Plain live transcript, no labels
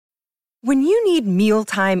When you need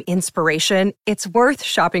mealtime inspiration, it's worth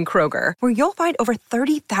shopping Kroger, where you'll find over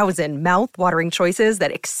 30,000 mouth-watering choices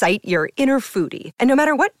that excite your inner foodie. And no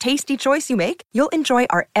matter what tasty choice you make, you'll enjoy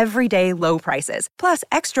our everyday low prices, plus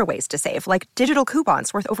extra ways to save, like digital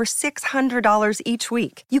coupons worth over $600 each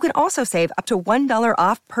week. You can also save up to $1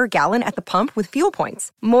 off per gallon at the pump with fuel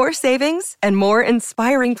points. More savings and more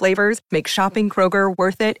inspiring flavors make shopping Kroger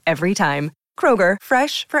worth it every time. Kroger,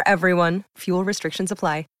 fresh for everyone. Fuel restrictions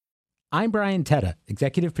apply. I'm Brian Tetta,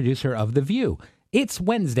 executive producer of The View. It's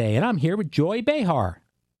Wednesday, and I'm here with Joy Behar.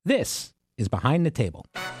 This is Behind the Table.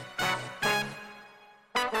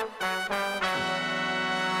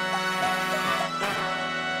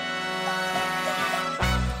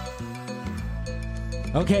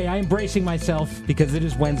 Okay, I'm bracing myself because it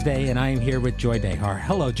is Wednesday, and I am here with Joy Behar.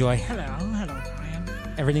 Hello, Joy. Hello, Brian.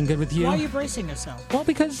 Everything good with you? Why are you bracing yourself? Well,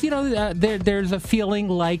 because, there's a feeling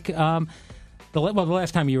like... the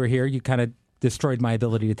last time you were here, you kind of destroyed my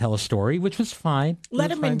ability to tell a story, which was fine.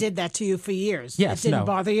 Letterman did that to you for years. Yes, it didn't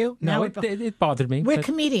bother you. No, it bothered me. We're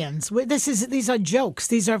comedians. These are jokes.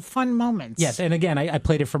 These are fun moments. Yes, and again, I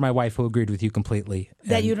played it for my wife, who agreed with you completely.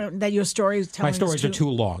 That your stories. My stories are too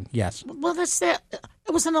long. Yes. Well, that's that.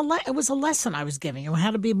 It was a lesson I was giving you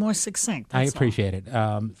how to be more succinct. I appreciate it.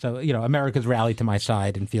 So America's rallied to my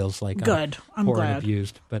side and feels like good. I'm poor glad. and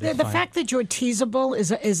abused. But the fact that you're teasable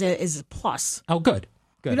is a plus. Oh, good.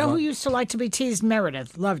 Good. You know who used to like to be teased?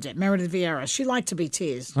 Meredith. Loved it. Meredith Vieira. She liked to be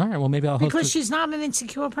teased. All right. Well, maybe I'll host because she's not an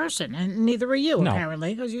insecure person, and neither are you,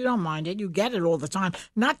 apparently, because you don't mind it. You get it all the time,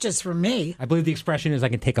 not just from me. I believe the expression is I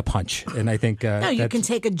can take a punch, and I think no, you can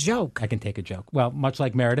take a joke. I can take a joke. Well, much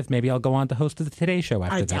like Meredith, maybe I'll go on to host the Today Show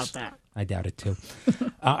after this. I doubt that. I doubt it, too.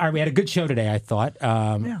 All right, we had a good show today, I thought.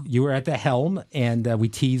 You were at the helm, and we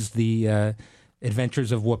teased the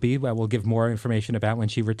Adventures of Whoopi. We'll give more information about when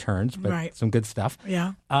she returns, but some good stuff.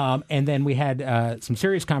 Yeah. And then we had some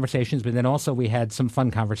serious conversations, but then also we had some fun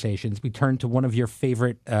conversations. We turned to one of your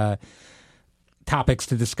favorite topics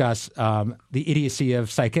to discuss, the idiocy of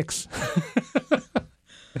psychics.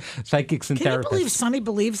 Psychics and therapists. Can you believe Sonny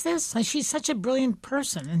believes this? She's such a brilliant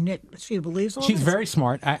person, and yet she believes all this. She's very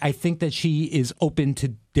smart. I think that she is open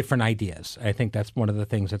to different ideas. I think that's one of the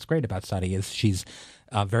things that's great about Sonny is she's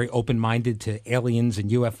very open-minded to aliens and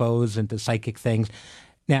UFOs and to psychic things.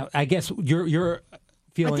 Now, I guess your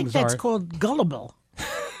feelings are... I think that's called gullible.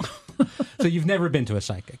 So you've never been to a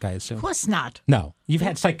psychic, I assume? Of course not. No. You've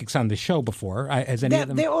had psychics on the show before. Has any of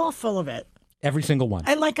them? They're all full of it. Every single one.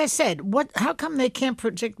 And like I said, how come they can't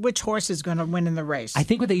predict which horse is going to win in the race? I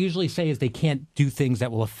think what they usually say is they can't do things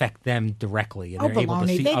that will affect them directly, and they're able to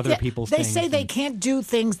see other people's things. They say they can't do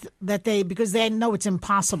things because they know it's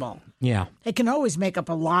impossible. Yeah. They can always make up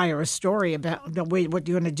a lie or a story about what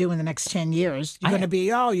you're going to do in the next 10 years. You're going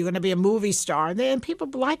to be a movie star. And people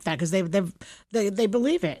like that because they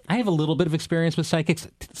believe it. I have a little bit of experience with psychics.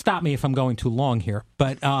 Stop me if I'm going too long here.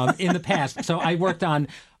 But in the past, so I worked on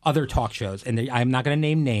other talk shows, and I'm not going to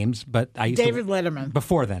name names, but I used David Letterman.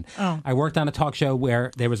 Before then, I worked on a talk show where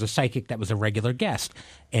there was a psychic that was a regular guest,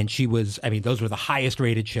 and she was. I mean, those were the highest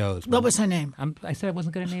rated shows. What was her name? I said I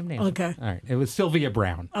wasn't going to name names. Okay, all right. It was Sylvia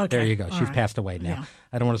Brown. Okay, there you go. She's passed away now. Yeah.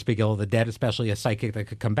 I don't want to speak ill of the dead, especially a psychic that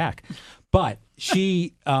could come back. But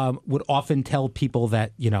she would often tell people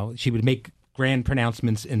that she would make grand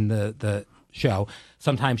pronouncements in the show.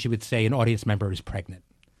 Sometimes she would say an audience member is pregnant.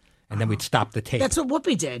 And then we'd stop the tape. That's what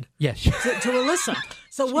Whoopi did. Yes. to Alyssa.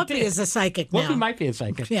 So Whoopi is a psychic now. Whoopi might be a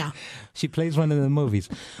psychic. Yeah. She plays one in the movies.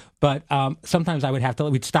 But sometimes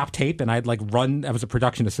we'd stop tape, and I'd run. I was a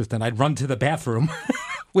production assistant. I'd run to the bathroom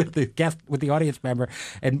with the audience member,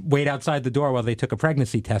 and wait outside the door while they took a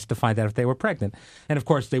pregnancy test to find out if they were pregnant. And of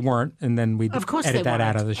course they weren't. And then we'd edit that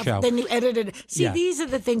out of the show. Then you edited it. See, these are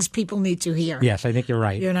the things people need to hear. Yes, I think you're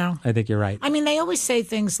right. I think you're right. I mean, they always say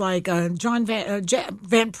things like John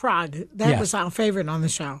Van Prague. That was our favorite on the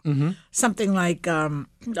show. Mm-hmm. Something like,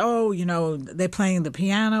 they're playing the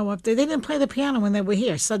piano up there. They didn't play the piano when they were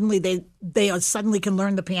here. Suddenly they suddenly can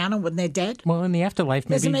learn the piano when they're dead. Well, in the afterlife,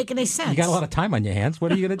 maybe doesn't make any sense. You got a lot of time on your hands.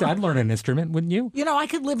 What are you going to do? I'd learn an instrument, wouldn't you? I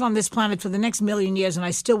could live on this planet for the next million years, and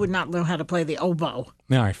I still would not learn how to play the oboe. All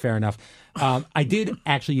right, fair enough. I did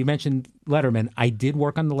actually. You mentioned Letterman. I did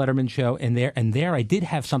work on the Letterman show, and there I did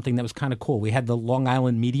have something that was kind of cool. We had the Long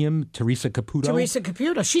Island medium, Teresa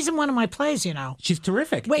Caputo. She's in one of my plays. She's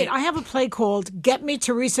terrific. Wait, I have a play called "Get Me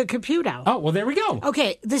Teresa Caputo." Oh, well, there we go.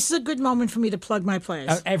 Okay, this is a good moment for me to plug my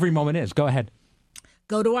plays. Every moment is. Go ahead.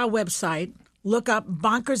 Go to our website. Look up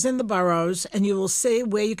Bonkers in the Boroughs, and you will see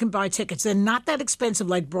where you can buy tickets. They're not that expensive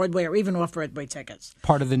like Broadway or even off-Broadway tickets.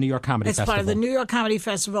 Part of the New York Comedy Festival. It's part of the New York Comedy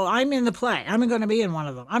Festival. I'm in the play. I'm going to be in one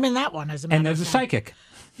of them. I'm in that one, as a matter of fact. And there's a psychic.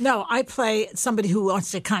 No, I play somebody who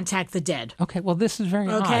wants to contact the dead. Okay, well, this is very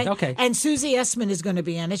odd. Okay. And Susie Essman is going to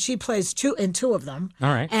be in it. She plays two of them. All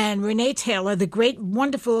right. And Renee Taylor, the great,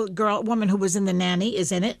 wonderful woman who was in The Nanny,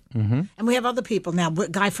 is in it. Mm-hmm. And we have other people now.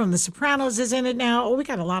 Guy from The Sopranos is in it now. Oh, we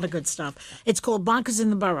got a lot of good stuff. It's called Bonkers in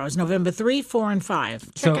the Burrows, November 3, 4, and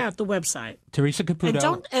 5. Check out the website. Teresa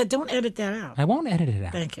Caputo. And don't edit that out. I won't edit it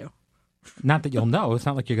out. Thank you. Not that you'll know. It's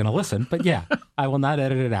not like you're going to listen. But yeah, I will not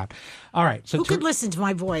edit it out. All right. So who could listen to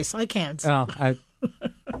my voice? I can't. Well,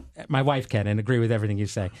 my wife can and agree with everything you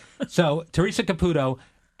say. So Teresa Caputo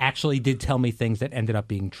actually did tell me things that ended up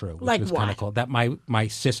being true, which like was what? kind of cool. That my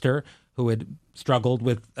sister, who had struggled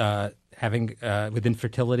with having with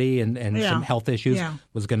infertility and some health issues,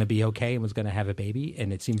 was going to be okay and was going to have a baby.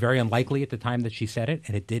 And it seemed very unlikely at the time that she said it,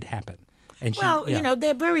 and it did happen. And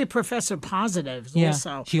they're very professor positives. Yeah.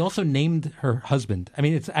 Also, she also named her husband. I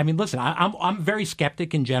mean, listen, I'm very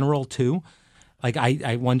skeptic in general too. Like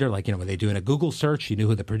I wonder, like, were they doing a Google search? She knew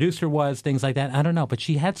who the producer was, things like that. I don't know, but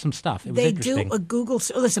she had some stuff. It was interesting. Do a Google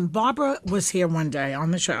search. Listen, Barbara was here one day on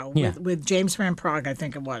the show with James Van Prague, I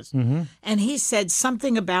think it was, and he said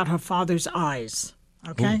something about her father's eyes.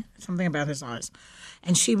 Okay, something about his eyes,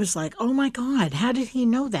 and she was like, "Oh my God, how did he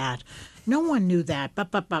know that? No one knew that."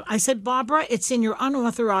 But I said, Barbara, it's in your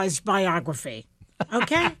unauthorized biography.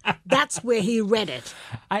 Okay, that's where he read it.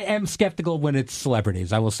 I am skeptical when it's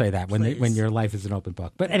celebrities. I will say that when your life is an open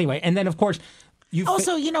book. But anyway, and then of course, you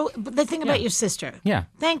also the thing about your sister. Yeah,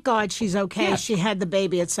 thank God she's okay. Yeah. She had the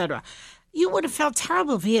baby, etc. You would have felt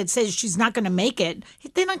terrible if he had said she's not going to make it.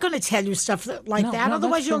 They're not going to tell you stuff like that.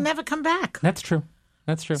 Otherwise, you'll never come back. That's true.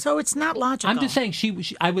 That's true. So it's not logical. I'm just saying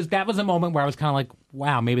that was a moment where I was kind of like,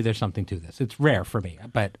 wow, maybe there's something to this. It's rare for me,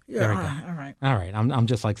 but there we go. All right. I'm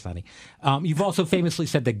just like Sonny. You've also famously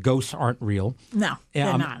said that ghosts aren't real. No,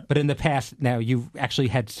 they're not. But in the past, now you've actually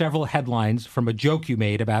had several headlines from a joke you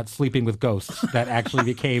made about sleeping with ghosts that actually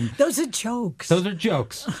became. Those are jokes. Those are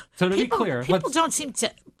jokes. So to be clear, people don't seem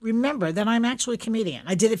to remember that I'm actually a comedian.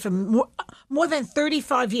 I did it for more than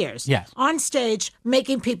 35 years. Yes. On stage,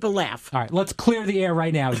 making people laugh. All right, let's clear the air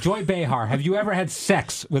right now. Joy Behar, have you ever had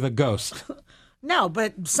sex with a ghost? No,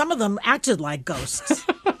 but some of them acted like ghosts.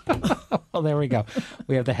 Well, there we go.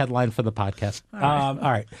 We have the headline for the podcast. All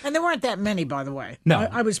right. And there weren't that many, by the way. No.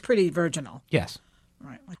 I was pretty virginal. Yes.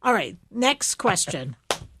 All right. Next question.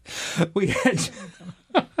 We had...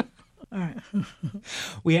 All right.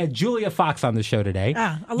 We had Julia Fox on the show today.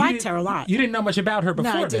 I liked her a lot. You didn't know much about her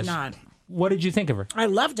before this. No, I did not. What did you think of her? I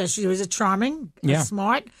loved her. She was charming,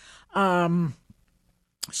 smart.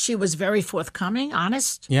 She was very forthcoming,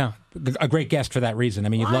 honest. Yeah, a great guest for that reason. I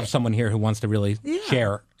mean, you'd love someone here who wants to really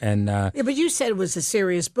share. And but you said it was a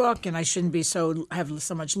serious book, and I shouldn't be have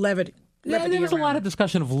so much levity. Yeah, there was a lot of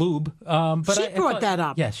discussion of lube. But she brought that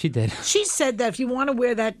up. Yes, she did. She said that if you want to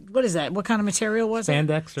wear that, what is that? What kind of material was it?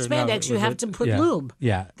 Spandex? Spandex, you have to put lube.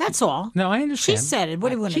 Yeah. That's all. No, I understand. She said it. What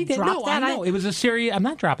do you want to drop that? No, it was a serious, I'm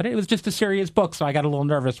not dropping it. It was just a serious book, so I got a little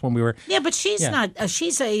nervous when we were. Yeah, but she's not,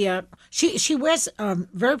 she wears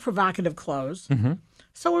very provocative clothes. Mm-hmm.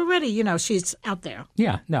 So already, she's out there.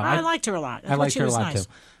 Yeah, no. I liked her a lot. I liked her a lot,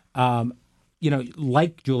 too.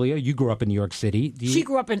 Like Julia, you grew up in New York City. She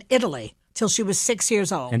grew up in Italy till she was 6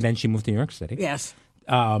 years old. And then she moved to New York City. Yes.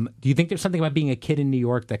 Do you think there's something about being a kid in New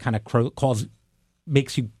York that kind of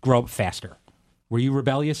makes you grow up faster? Were you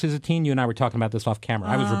rebellious as a teen? You and I were talking about this off camera.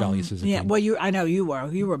 I was rebellious as a teen. Yeah, well, I know you were.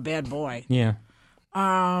 You were a bad boy. Yeah.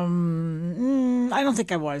 I don't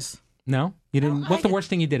think I was. No? You didn't? What's the worst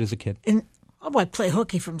thing you did as a kid? I'd play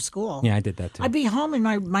hooky from school. Yeah, I did that too. I'd be home in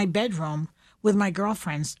my bedroom with my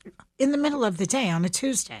girlfriends in the middle of the day on a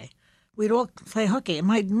Tuesday. We'd all play hooky, and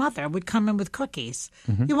my mother would come in with cookies.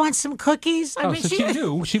 Mm-hmm. You want some cookies? So she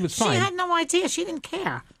knew. She was fine. She had no idea. She didn't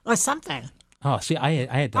care. Or something. Oh, see, I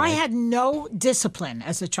had that. I had no discipline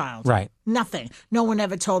as a child. Right. Nothing. No one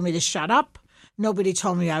ever told me to shut up. Nobody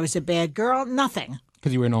told me I was a bad girl. Nothing.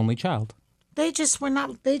 Because you were an only child. They just were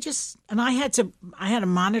not. And I had to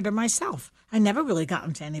monitor myself. I never really got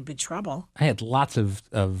into any big trouble. I had lots of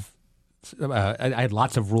I had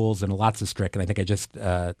lots of rules and lots of strict, and I think I just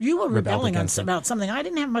you were rebelling about something. I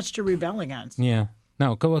didn't have much to rebel against. Yeah,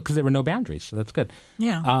 no, because there were no boundaries, so that's good.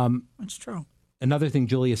 Yeah, that's true. Another thing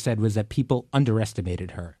Julia said was that people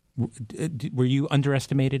underestimated her. Were you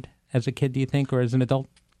underestimated as a kid, do you think, or as an adult?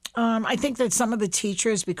 I think that some of the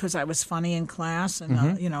teachers, because I was funny in class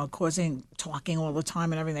and talking all the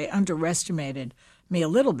time and everything, they underestimated me a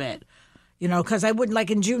little bit. Because I wouldn't, like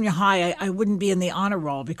in junior high, I wouldn't be in the honor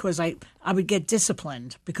roll because I would get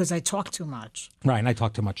disciplined because I talked too much. Right, and I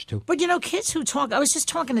talk too much too. But, kids who talk, I was just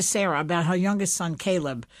talking to Sarah about her youngest son,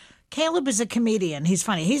 Caleb. Caleb is a comedian. He's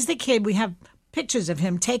funny. He's the kid, we have pictures of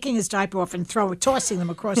him taking his diaper off and tossing them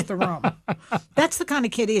across the room. That's the kind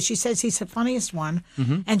of kid he is. She says he's the funniest one,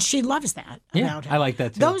 and she loves that about him. I like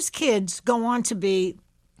that too. Those kids go on to be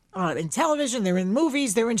in television, they're in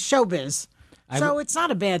movies, they're in showbiz. So it's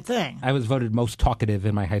not a bad thing. I was voted most talkative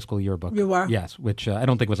in my high school yearbook. You were? Yes, which I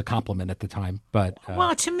don't think was a compliment at the time. But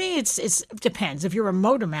well, to me, it depends. If you're a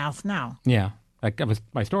motor mouth, no. Yeah.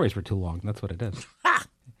 My stories were too long. That's what it is. Ha!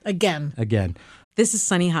 Again. This is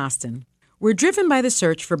Sunny Hostin. We're driven by the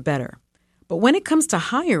search for better. But when it comes to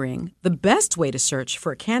hiring, the best way to search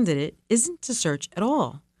for a candidate isn't to search at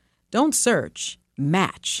all. Don't search.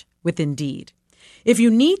 Match with Indeed. If you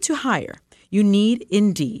need to hire, you need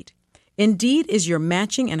Indeed. Indeed is your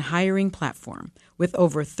matching and hiring platform with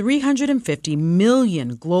over 350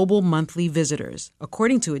 million global monthly visitors,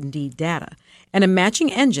 according to Indeed data, and a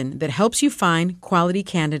matching engine that helps you find quality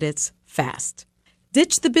candidates fast.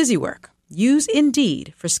 Ditch the busy work. Use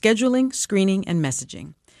Indeed for scheduling, screening, and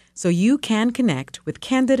messaging so you can connect with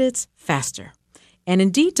candidates faster. And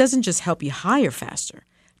Indeed doesn't just help you hire faster.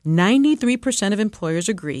 93% of employers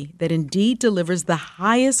agree that Indeed delivers the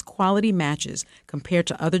highest quality matches compared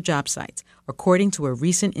to other job sites, according to a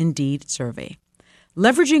recent Indeed survey.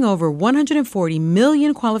 Leveraging over 140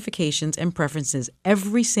 million qualifications and preferences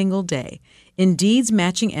every single day, Indeed's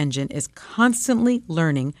matching engine is constantly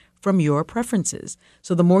learning from your preferences.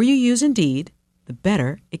 So the more you use Indeed, the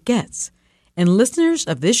better it gets. And listeners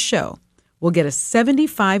of this show will get a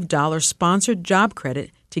 $75 sponsored job credit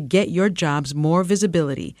to get your jobs more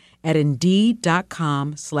visibility at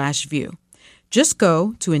Indeed.com/view. Just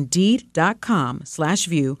go to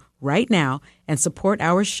Indeed.com/view right now and support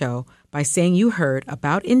our show by saying you heard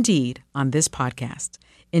about Indeed on this podcast.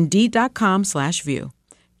 Indeed.com/view.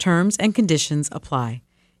 Terms and conditions apply.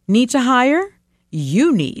 Need to hire?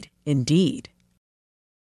 You need Indeed.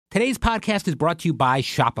 Today's podcast is brought to you by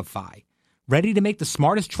Shopify. Ready to make the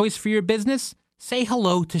smartest choice for your business? Say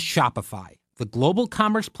hello to Shopify, the global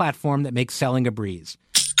commerce platform that makes selling a breeze.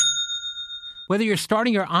 Whether you're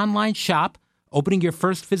starting your online shop, opening your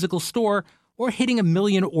first physical store, or hitting 1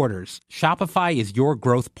 million orders, Shopify is your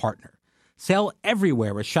growth partner. Sell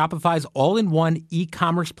everywhere with Shopify's all-in-one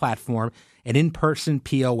e-commerce platform and in-person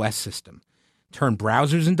POS system. Turn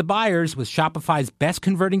browsers into buyers with Shopify's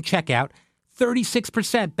best-converting checkout,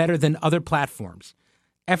 36% better than other platforms.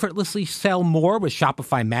 Effortlessly sell more with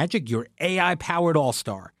Shopify Magic, your AI-powered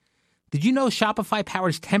all-star. Did you know Shopify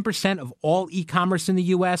powers 10% of all e-commerce in the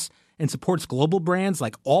U.S. and supports global brands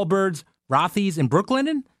like Allbirds, Rothy's, and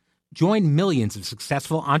Brooklinen? Join millions of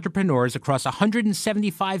successful entrepreneurs across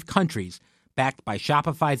 175 countries, backed by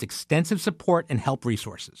Shopify's extensive support and help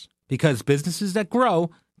resources. Because businesses that grow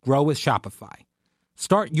with Shopify.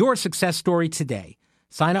 Start your success story today.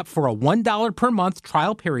 Sign up for a $1 per month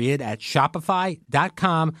trial period at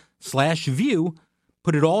shopify.com/view.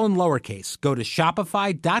 Put it all in lowercase. Go to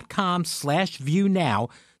shopify.com/view now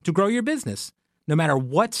to grow your business. No matter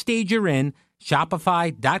what stage you're in,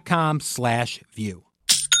 shopify.com/view.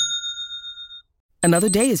 Another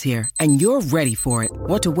day is here, and you're ready for it.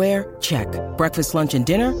 What to wear? Check. Breakfast, lunch, and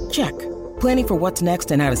dinner? Check. Planning for what's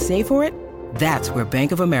next and how to save for it? That's where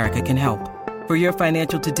Bank of America can help. For your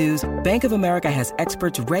financial to-dos, Bank of America has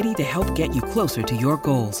experts ready to help get you closer to your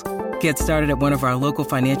goals. Get started at one of our local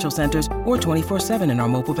financial centers or 24/7 in our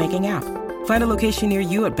mobile banking app. Find a location near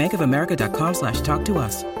you at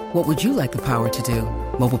bankofamerica.com/talktous. What would you like the power to do?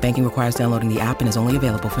 Mobile banking requires downloading the app and is only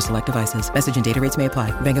available for select devices. Message and data rates may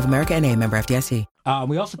apply. Bank of America N.A., member FDIC.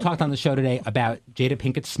 We also talked on the show today about Jada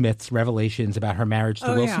Pinkett Smith's revelations about her marriage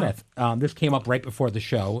to Will Smith. This came up right before the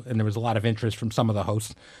show, and there was a lot of interest from some of the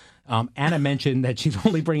hosts. Anna mentioned that she's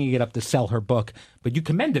only bringing it up to sell her book, but you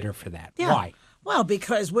commended her for that. Yeah. Why? Well,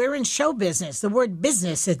 because we're in show business. The word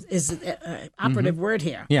business is an operative word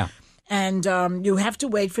here. Yeah. And you have to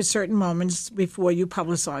wait for certain moments before you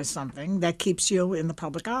publicize something that keeps you in the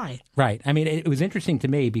public eye. Right. I mean, it was interesting to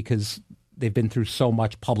me because they've been through so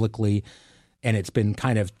much publicly, and it's been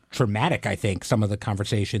kind of traumatic, I think, some of the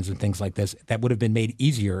conversations and things like this that would have been made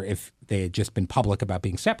easier if they had just been public about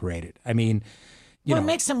being separated. I mean, you know. It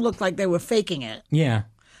makes them look like they were faking it. Yeah.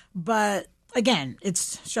 But again,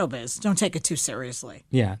 it's showbiz. Don't take it too seriously.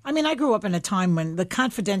 Yeah. I mean, I grew up in a time when the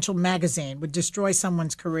Confidential magazine would destroy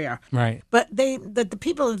someone's career. Right. But the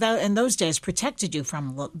people in those days protected you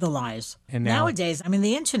from the lies. And nowadays, I mean,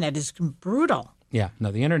 the internet is brutal. Yeah.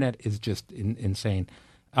 No, the internet is just insane.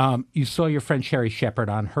 You saw your friend Sherry Shepard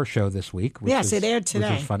on her show this week. Yes, it aired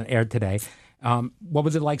today. Which was fun. It aired today. What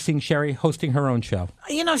was it like seeing Sherry hosting her own show?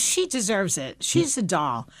 You know, she deserves it. She's a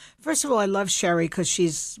doll. First of all, I love Sherry because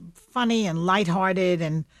she's funny and lighthearted,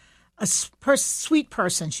 and sweet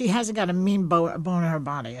person. She hasn't got a mean bone in her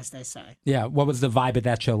body, as they say. Yeah. What was the vibe of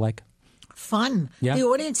that show like? Fun. Yeah. The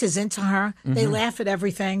audience is into her. They laugh at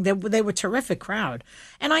everything. They were a terrific crowd.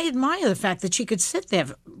 And I admire the fact that she could sit there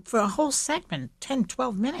for a whole segment, 10,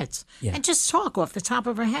 12 minutes, and just talk off the top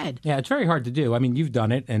of her head. Yeah, it's very hard to do. I mean, you've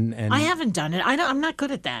done it. and I haven't done it. I'm not good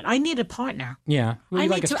at that. I need a partner. Yeah. Well,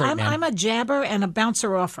 I'm a jabber and a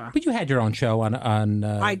bouncer offer. But you had your own show on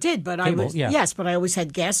I did, but cable, yes, but I always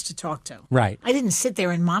had guests to talk to. Right. I didn't sit there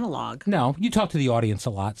and monologue. No, you talk to the audience a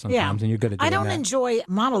lot sometimes, and you're good at doing that. I don't enjoy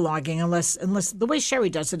monologuing unless the way Sherry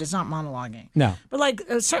does it is not monologuing. No. But like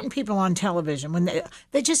certain people on television, when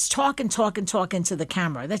they just talk and talk and talk into the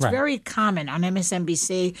camera. That's very common on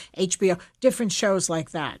MSNBC, HBO, different shows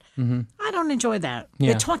like that. Mm-hmm. I don't enjoy that.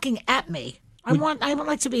 Yeah. They're talking at me. I would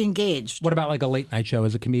like to be engaged. What about like a late night show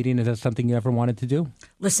as a comedian? Is that something you ever wanted to do?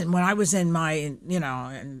 Listen, when I was in my,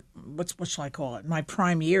 and what shall I call it? My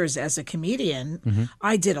prime years as a comedian,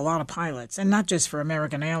 I did a lot of pilots, and not just for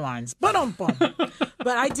American Airlines. But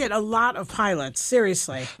I did a lot of pilots,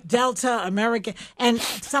 seriously. Delta, American, and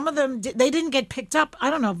some of them, they didn't get picked up.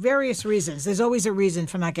 I don't know, various reasons. There's always a reason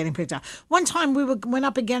for not getting picked up. One time we went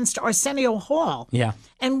up against Arsenio Hall. Yeah.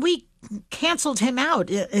 And we canceled him out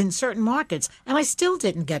in certain markets, and I still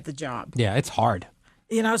didn't get the job. Yeah, it's hard.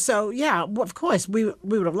 So yeah, of course we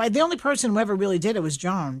would have liked. The only person who ever really did it was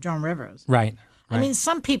Joan Rivers. Right. I mean,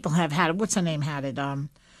 some people have had it. What's her name had it?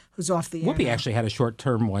 Who's off the air Whoopi now. actually had a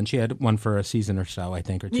short-term one. She had one for a season or so, I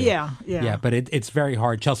think, or two. Yeah. Yeah, but it's very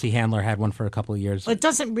hard. Chelsea Handler had one for a couple of years. It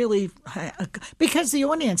doesn't really, because the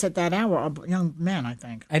audience at that hour are young men, I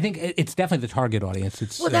think. I think it's definitely the target audience.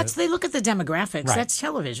 It's They look at the demographics. Right. That's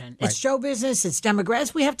television. It's show business. It's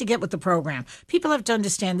demographics. We have to get with the program. People have to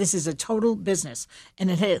understand this is a total business,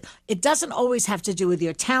 and it doesn't always have to do with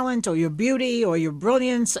your talent or your beauty or your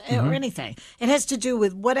brilliance or anything. It has to do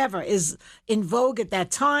with whatever is in vogue at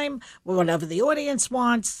that time, whatever the audience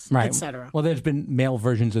wants, right. etc. Well, there's been male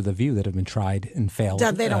versions of The View that have been tried and failed.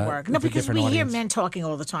 They don't work. No, with a because different we hear audience. men talking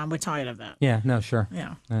all the time. We're tired of that. Yeah, no, sure.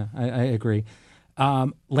 Yeah. I agree.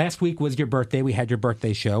 Last week was your birthday. We had your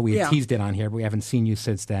birthday show. We had teased it on here, but we haven't seen you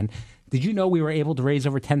since then. Did you know we were able to raise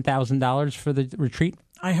over $10,000 for the retreat?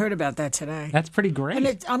 I heard about that today. That's pretty great.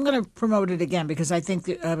 And I'm going to promote it again because I think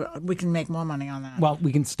we can make more money on that. Well,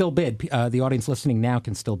 we can still bid. The audience listening now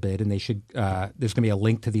can still bid, and they should. There's going to be a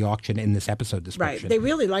link to the auction in this episode description. Right. They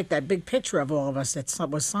really like that big picture of all of us that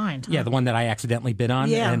was signed. Huh? Yeah, the one that I accidentally bid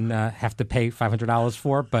on and have to pay $500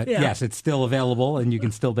 for. But yes, it's still available, and you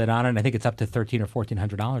can still bid on it. And I think it's up to $1,300 or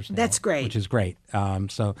 $1,400 now. That's great. Which is great.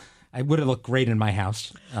 So I would have looked great in my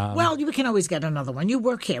house. Well, you can always get another one. You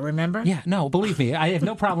work here, remember? Yeah, no, believe me, I have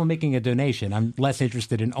no problem making a donation. I'm less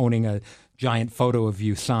interested in owning a giant photo of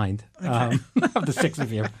you signed of the six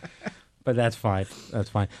of you. But that's fine. That's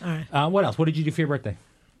fine. All right. What else? What did you do for your birthday?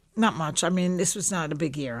 Not much. I mean, this was not a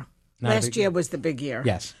big year. Last year was the big year.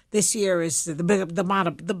 Yes. This year is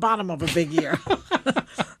the bottom of a big year.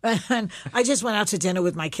 And I just went out to dinner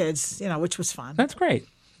with my kids, which was fun. That's great.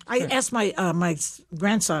 I asked my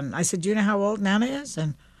grandson, I said, do you know how old Nana is?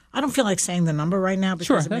 And I don't feel like saying the number right now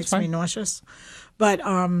because it makes me nauseous. But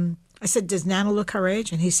I said, does Nana look her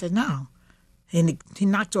age? And he said, no. And he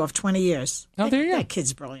knocked off 20 years. Oh, there you go. That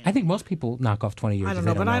kid's brilliant. I think most people knock off 20 years. I don't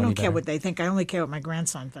know, but I don't care what they think. I only care what my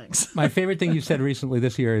grandson thinks. My favorite thing you said recently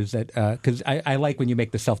this year is that, because I like when you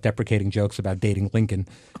make the self-deprecating jokes about dating Lincoln.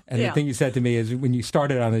 And the thing you said to me is when you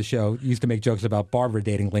started on the show, you used to make jokes about Barbara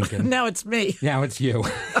dating Lincoln. Now it's me. Now it's you.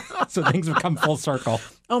 So things have come full circle.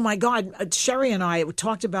 Oh, my God. Sherry and I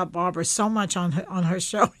talked about Barbara so much on her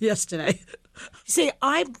show yesterday. See,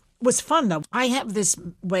 was fun, though. I have this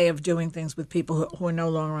way of doing things with people who are no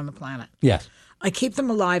longer on the planet. Yes. I keep them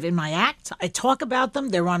alive in my act. I talk about them.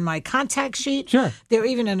 They're on my contact sheet. Sure. They're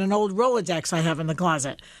even in an old Rolodex I have in the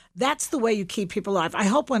closet. That's the way you keep people alive. I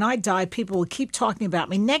hope when I die, people will keep talking about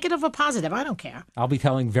me, negative or positive. I don't care. I'll be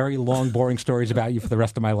telling very long, boring stories about you for the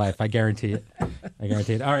rest of my life. I guarantee it. I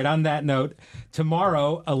guarantee it. All right, on that note,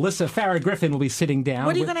 tomorrow, Alyssa Farah-Griffin will be sitting down.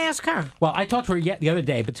 What are you going to ask her? Well, I talked to her the other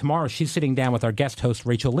day, but tomorrow she's sitting down with our guest host,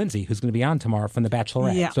 Rachel Lindsay, who's going to be on tomorrow from The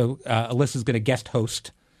Bachelorette. Yeah. So Alyssa's going to guest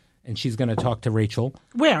host, and she's going to talk to Rachel.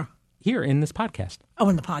 Where? Here in this podcast. Oh,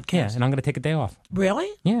 in the podcast. Yeah, and I'm going to take a day off. Really?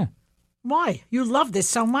 Yeah. Why? You love this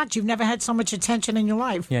so much. You've never had so much attention in your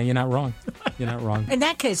life. Yeah, you're not wrong. You're not wrong. In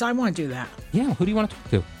that case, I want to do that. Yeah, who do you want to talk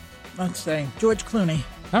to? Let's say George Clooney.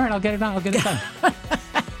 All right, I'll get it done. I'll get it done.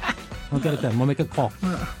 We'll get it done. We'll make a call.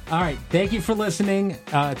 All right, thank you for listening.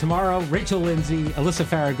 Tomorrow, Rachel Lindsay, Alyssa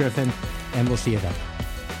Farah-Griffin, and we'll see you then.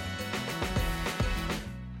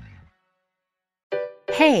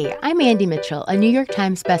 Hey, I'm Andy Mitchell, a New York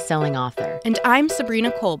Times bestselling author. And I'm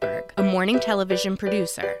Sabrina Kohlberg. a morning television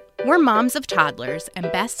producer. We're moms of toddlers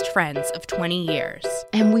and best friends of 20 years.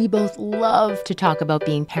 And we both love to talk about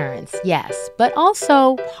being parents, yes, but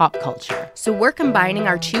also pop culture. So we're combining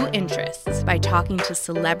our two interests by talking to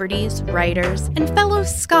celebrities, writers, and fellow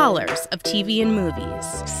scholars of TV and movies.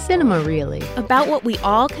 Cinema, really. About what we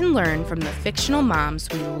all can learn from the fictional moms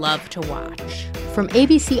we love to watch. From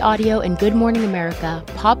ABC Audio and Good Morning America,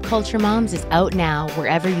 Pop Culture Moms is out now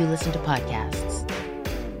wherever you listen to podcasts.